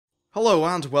Hello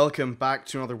and welcome back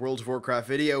to another World of Warcraft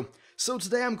video. So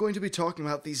today I'm going to be talking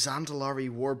about the Zandalari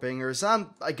Warbringers and,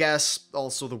 I guess,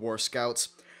 also the War Scouts.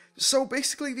 So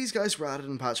basically these guys were added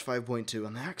in patch 5.2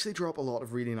 and they actually drop a lot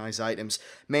of really nice items.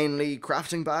 Mainly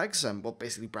crafting bags, and well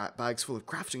basically bags full of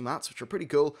crafting mats, which are pretty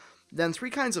cool. Then 3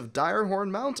 kinds of dire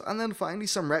horn mount, and then finally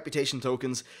some reputation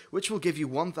tokens, which will give you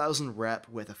 1000 rep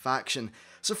with a faction.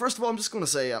 So first of all, I'm just going to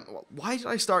say, why did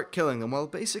I start killing them? Well,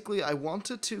 basically, I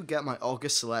wanted to get my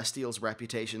August Celestial's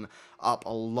reputation up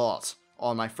a lot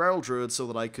on my Feral Druid so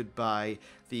that I could buy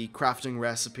the crafting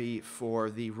recipe for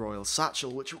the Royal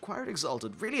Satchel, which required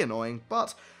Exalted. Really annoying,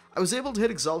 but I was able to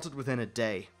hit Exalted within a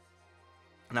day.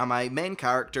 Now, my main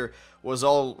character was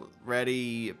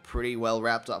already pretty well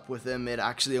wrapped up with him. It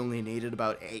actually only needed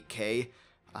about 8k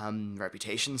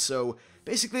reputation, so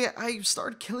basically I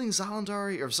started killing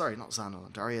Zandalari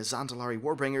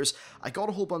Warbringers. I got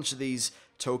a whole bunch of these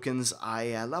tokens.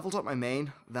 I leveled up my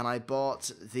main, then I bought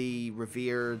the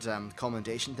revered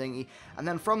commendation thingy, and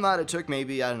then from that it took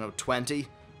maybe, I don't know, 20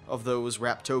 of those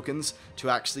rep tokens to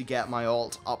actually get my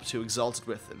alt up to Exalted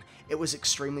with them. It was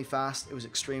extremely fast, it was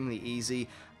extremely easy,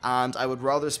 and I would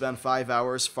rather spend 5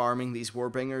 hours farming these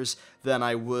Warbringers than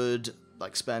I would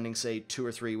like spending, say, 2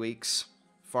 or 3 weeks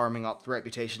farming up the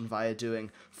reputation via doing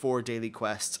 4 daily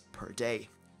quests per day.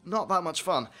 Not that much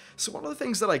fun. So one of the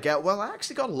things that I get, well, I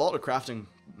actually got a lot of crafting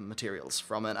materials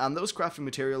from it, and those crafting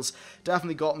materials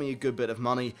definitely got me a good bit of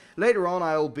money. Later on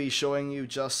I'll be showing you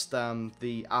just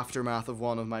the aftermath of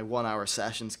one of my 1-hour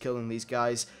sessions killing these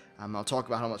guys. I'll talk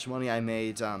about how much money I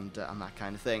made and that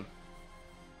kind of thing.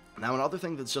 Now, another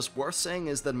thing that's just worth saying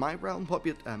is that my realm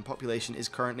population is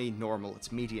currently normal.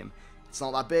 It's medium. It's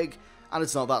not that big, and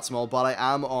it's not that small, but I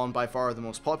am on by far the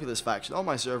most populous faction on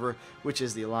my server, which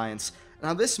is the Alliance.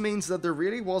 Now, this means that there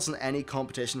really wasn't any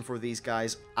competition for these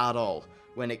guys at all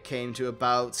when it came to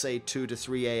about, say, 2 to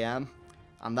 3 AM,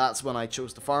 and that's when I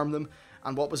chose to farm them.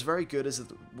 And what was very good is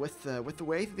that with the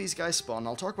way that these guys spawn,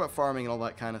 I'll talk about farming and all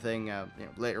that kind of thing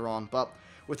later on, but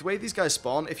with the way these guys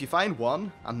spawn, if you find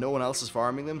one and no one else is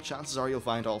farming them, chances are you'll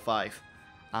find all 5.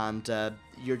 And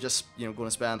you're just, going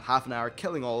to spend half an hour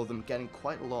killing all of them, getting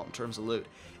quite a lot in terms of loot.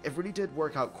 It really did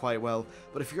work out quite well,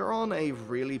 but if you're on a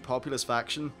really populous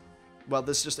faction, well,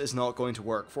 this just is not going to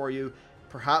work for you.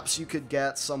 Perhaps you could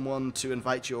get someone to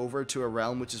invite you over to a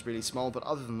realm which is really small, but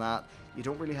other than that, you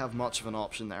don't really have much of an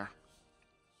option there.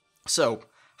 So,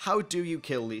 how do you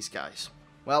kill these guys?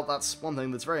 Well, that's one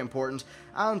thing that's very important,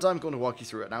 and I'm going to walk you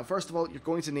through it. Now, first of all, you're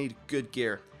going to need good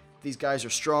gear. These guys are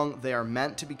strong, they are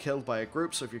meant to be killed by a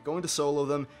group, so if you're going to solo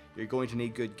them, you're going to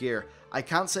need good gear. I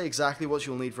can't say exactly what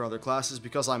you'll need for other classes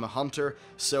because I'm a hunter,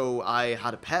 so I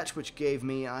had a pet which gave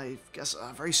me, I guess,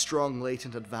 a very strong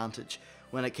latent advantage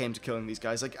when it came to killing these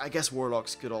guys. Like, I guess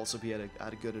warlocks could also be at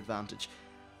a good advantage.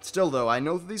 Still though, I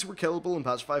know that these were killable in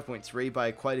patch 5.3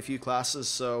 by quite a few classes,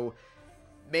 so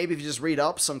maybe if you just read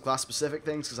up some class-specific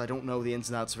things, because I don't know the ins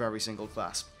and outs of every single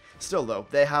class. Still though,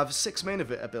 they have 6 main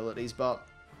abilities, but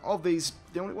of these,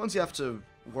 the only ones you have to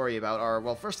worry about are,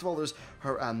 well, first of all, there's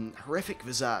Horrific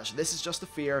Visage. This is just a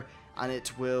fear, and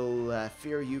it will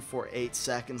fear you for 8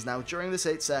 seconds. Now, during this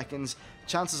 8 seconds,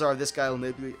 chances are this guy will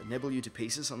nibble you to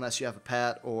pieces, unless you have a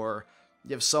pet, or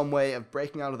you have some way of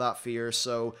breaking out of that fear.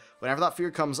 So whenever that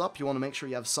fear comes up, you want to make sure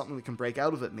you have something that can break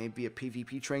out of it. Maybe a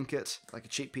PvP trinket, like a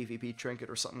cheap PvP trinket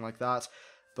or something like that.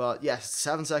 But yes,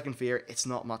 7-second fear, it's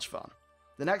not much fun.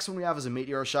 The next one we have is a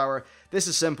Meteor Shower. This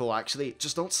is simple, actually.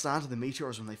 Just don't stand in the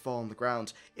meteors when they fall on the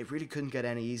ground. It really couldn't get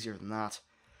any easier than that.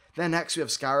 Then next we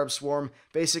have Scarab Swarm.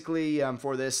 Basically,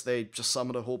 for this, they just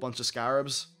summon a whole bunch of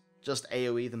scarabs. Just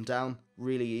AoE them down.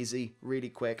 Really easy, really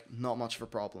quick, not much of a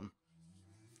problem.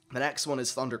 The next one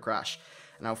is Thunder Crash.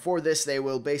 Now for this, they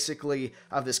will basically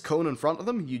have this cone in front of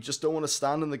them. You just don't want to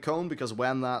stand in the cone because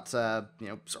when that,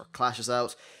 sort of clashes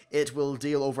out, it will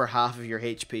deal over half of your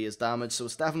HP as damage, so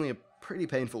it's definitely a pretty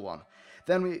painful one.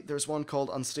 Then there's one called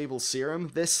Unstable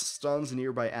Serum. This stuns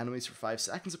nearby enemies for 5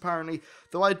 seconds apparently,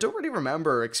 though I don't really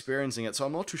remember experiencing it, so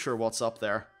I'm not too sure what's up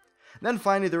there. Then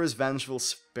finally there is Vengeful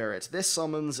Spirit. This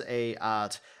summons a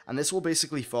ad, and this will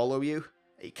basically follow you.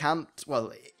 It can't,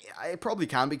 well, it probably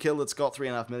can be killed, it's got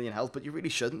 3.5 million health, but you really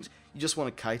shouldn't. You just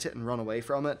want to kite it and run away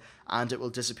from it, and it will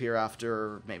disappear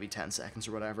after maybe 10 seconds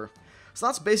or whatever. So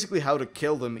that's basically how to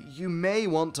kill them. You may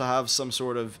want to have some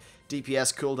sort of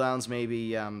DPS cooldowns,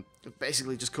 maybe,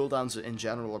 basically just cooldowns in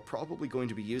general are probably going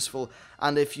to be useful,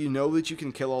 and if you know that you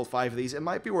can kill all 5 of these, it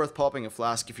might be worth popping a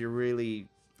flask if you really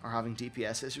are having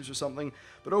DPS issues or something,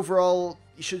 but overall,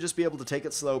 you should just be able to take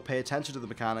it slow, pay attention to the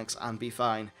mechanics, and be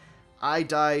fine. I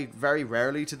die very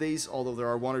rarely to these, although there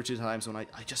are 1 or 2 times when I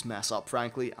just mess up,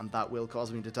 frankly, and that will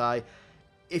cause me to die.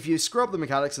 if you screw up the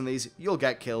mechanics in these, you'll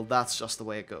get killed. That's just the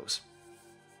way it goes.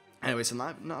 Anyway, so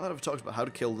now that I've talked about how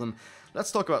to kill them,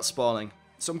 let's talk about spawning.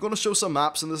 So I'm going to show some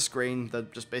maps on the screen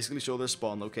that just basically show their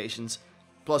spawn locations.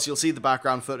 Plus, you'll see the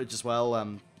background footage as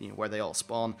well, where they all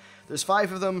spawn. There's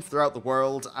 5 of them throughout the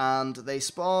world, and they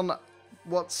spawn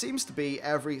what seems to be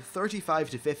every 35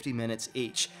 to 50 minutes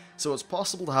each. So it's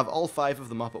possible to have all 5 of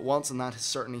them up at once, and that has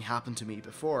certainly happened to me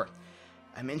before.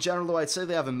 In general, though, I'd say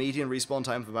they have a median respawn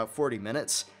time of about 40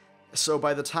 minutes. So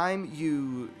by the time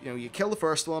you kill the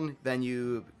first one, then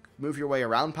you move your way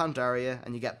around Pandaria,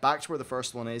 and you get back to where the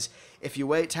first one is. If you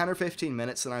wait 10 or 15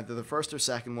 minutes, then either the first or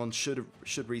second one should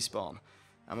respawn.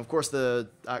 Of course, the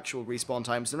actual respawn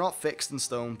times, they're not fixed in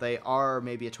stone. They are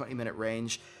maybe a 20-minute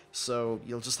range, so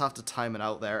you'll just have to time it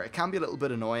out there. It can be a little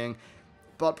bit annoying,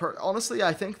 but honestly,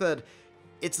 I think that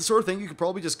it's the sort of thing you could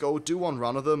probably just go do one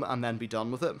run of them and then be done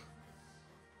with it.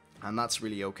 And that's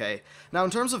really okay. Now,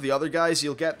 in terms of the other guys,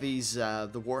 you'll get these,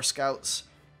 the War Scouts.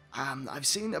 I've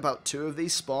seen about 2 of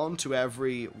these spawn to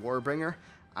every Warbringer,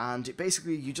 and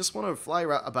basically you just want to fly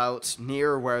about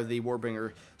near where the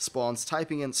Warbringer spawns,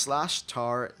 typing in /TAR-ZAN.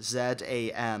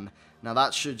 Now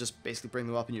that should just basically bring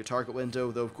them up in your target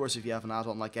window, though of course if you have an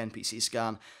add-on like NPC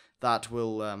Scan, that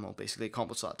will basically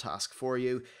accomplish that task for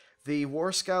you. The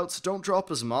War Scouts don't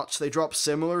drop as much. They drop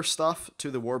similar stuff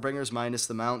to the Warbringers minus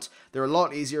the mount. They're a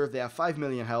lot easier. They have 5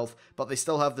 million health, but they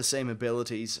still have the same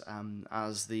abilities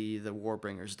as the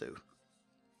Warbringers do.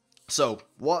 So,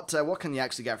 what can you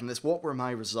actually get from this? What were my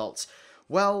results?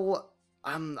 Well,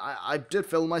 I did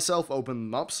film myself open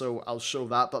them up, so I'll show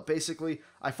that. But basically,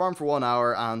 I farmed for 1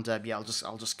 hour, and yeah, I'll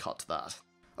just cut to that.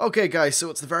 Okay, guys, so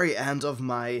it's the very end of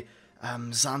my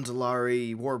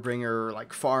Zandalari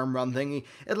Warbringer farm run thingy.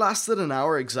 It lasted an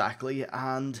hour exactly,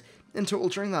 and in total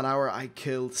during that hour I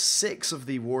killed 6 of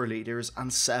the war leaders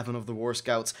and 7 of the war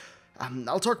scouts.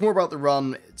 I'll talk more about the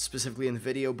run specifically in the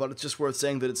video, but it's just worth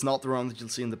saying that it's not the run that you'll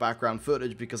see in the background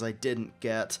footage because I didn't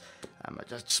get, I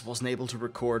just wasn't able to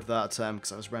record that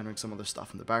because I was rendering some other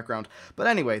stuff in the background. But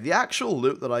anyway, the actual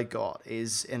loot that I got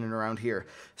is in and around here.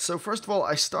 So first of all,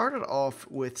 I started off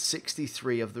with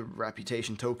 63 of the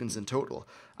reputation tokens in total.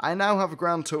 I now have a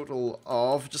grand total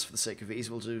of, just for the sake of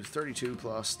ease, we'll do 32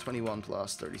 plus 21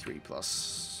 plus 33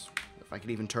 plus... I can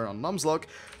even turn on Numslog,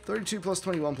 32 plus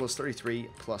 21 plus 33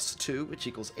 plus 2, which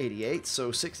equals 88,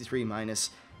 so 63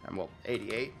 minus, well,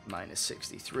 88 minus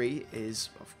 63 is,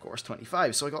 of course,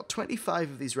 25, so I got 25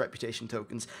 of these reputation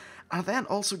tokens, and I then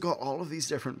also got all of these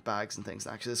different bags and things.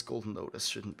 Actually, this Golden Lotus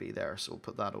shouldn't be there, so we'll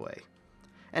put that away.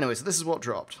 Anyway, so this is what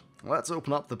dropped. Let's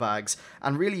open up the bags,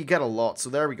 and really you get a lot, so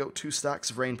there we go, 2 stacks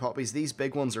of rain poppies. These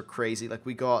big ones are crazy,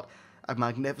 we got a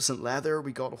magnificent leather,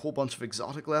 we got a whole bunch of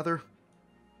exotic leather,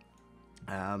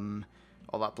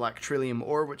 all that black trillium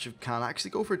ore, which can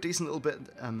actually go for a decent little bit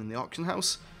in the auction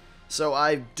house. So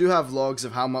I do have logs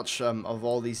of how much of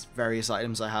all these various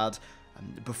items I had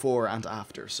before and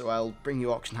after, so I'll bring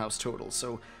you auction house totals.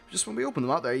 So just when we open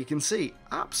them up there, you can see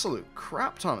absolute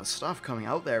crap ton of stuff coming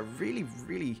out there. Really,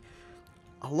 really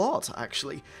a lot,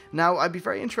 actually. Now, I'd be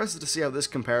very interested to see how this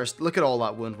compares. Look at all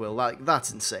that wound will.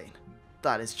 That's insane.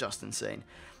 That is just insane.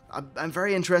 I'm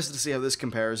very interested to see how this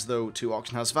compares, though, to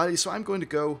auction house value, so I'm going to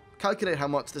go calculate how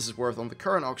much this is worth on the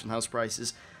current auction house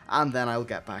prices, and then I'll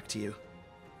get back to you.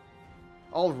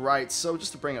 Alright, so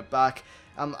just to bring it back,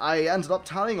 I ended up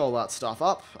tallying all that stuff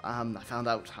up. I found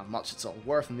out how much it's all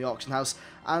worth in the auction house,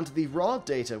 and the raw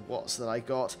data was that I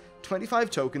got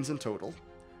 25 tokens in total,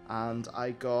 and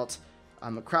I got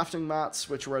crafting mats,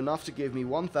 which were enough to give me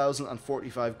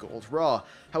 1,045 gold raw.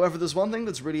 However, there's one thing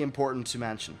that's really important to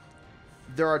mention.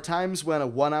 There are times when a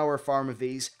 1 hour farm of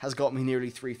these has got me nearly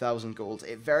 3,000 gold.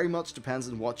 It very much depends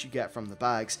on what you get from the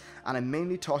bags, and I'm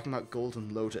mainly talking about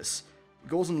Golden Lotus.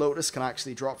 Golden Lotus can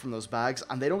actually drop from those bags,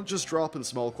 and they don't just drop in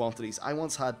small quantities. I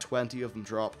once had 20 of them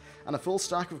drop, and a full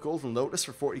stack of Golden Lotus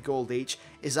for 40 gold each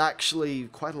is actually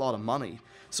quite a lot of money.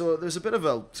 So there's a bit of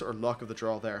a sort of luck of the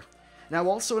draw there. Now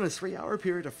also in a 3 hour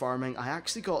period of farming, I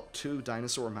actually got 2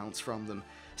 dinosaur mounts from them.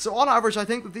 So on average, I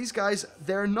think that these guys,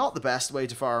 they're not the best way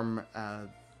to farm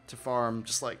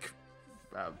just like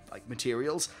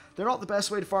materials. They're not the best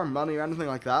way to farm money or anything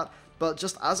like that, but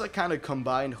just as a kind of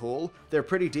combined whole, they're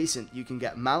pretty decent. You can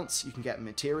get mounts, you can get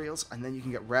materials, and then you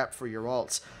can get rep for your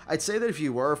alts. I'd say that if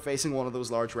you were facing one of those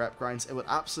large rep grinds, it would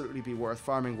absolutely be worth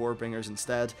farming Warbringers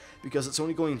instead, because it's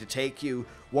only going to take you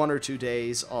 1 or 2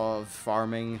 days of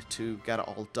farming to get it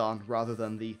all done, rather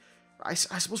than the I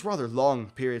suppose rather long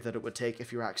period that it would take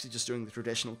if you were actually just doing the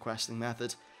traditional questing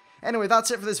method. Anyway, that's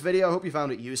it for this video. I hope you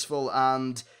found it useful,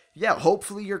 and yeah,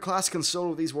 hopefully your class can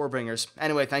solo these Warbringers.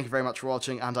 Anyway, thank you very much for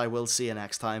watching, and I will see you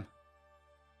next time.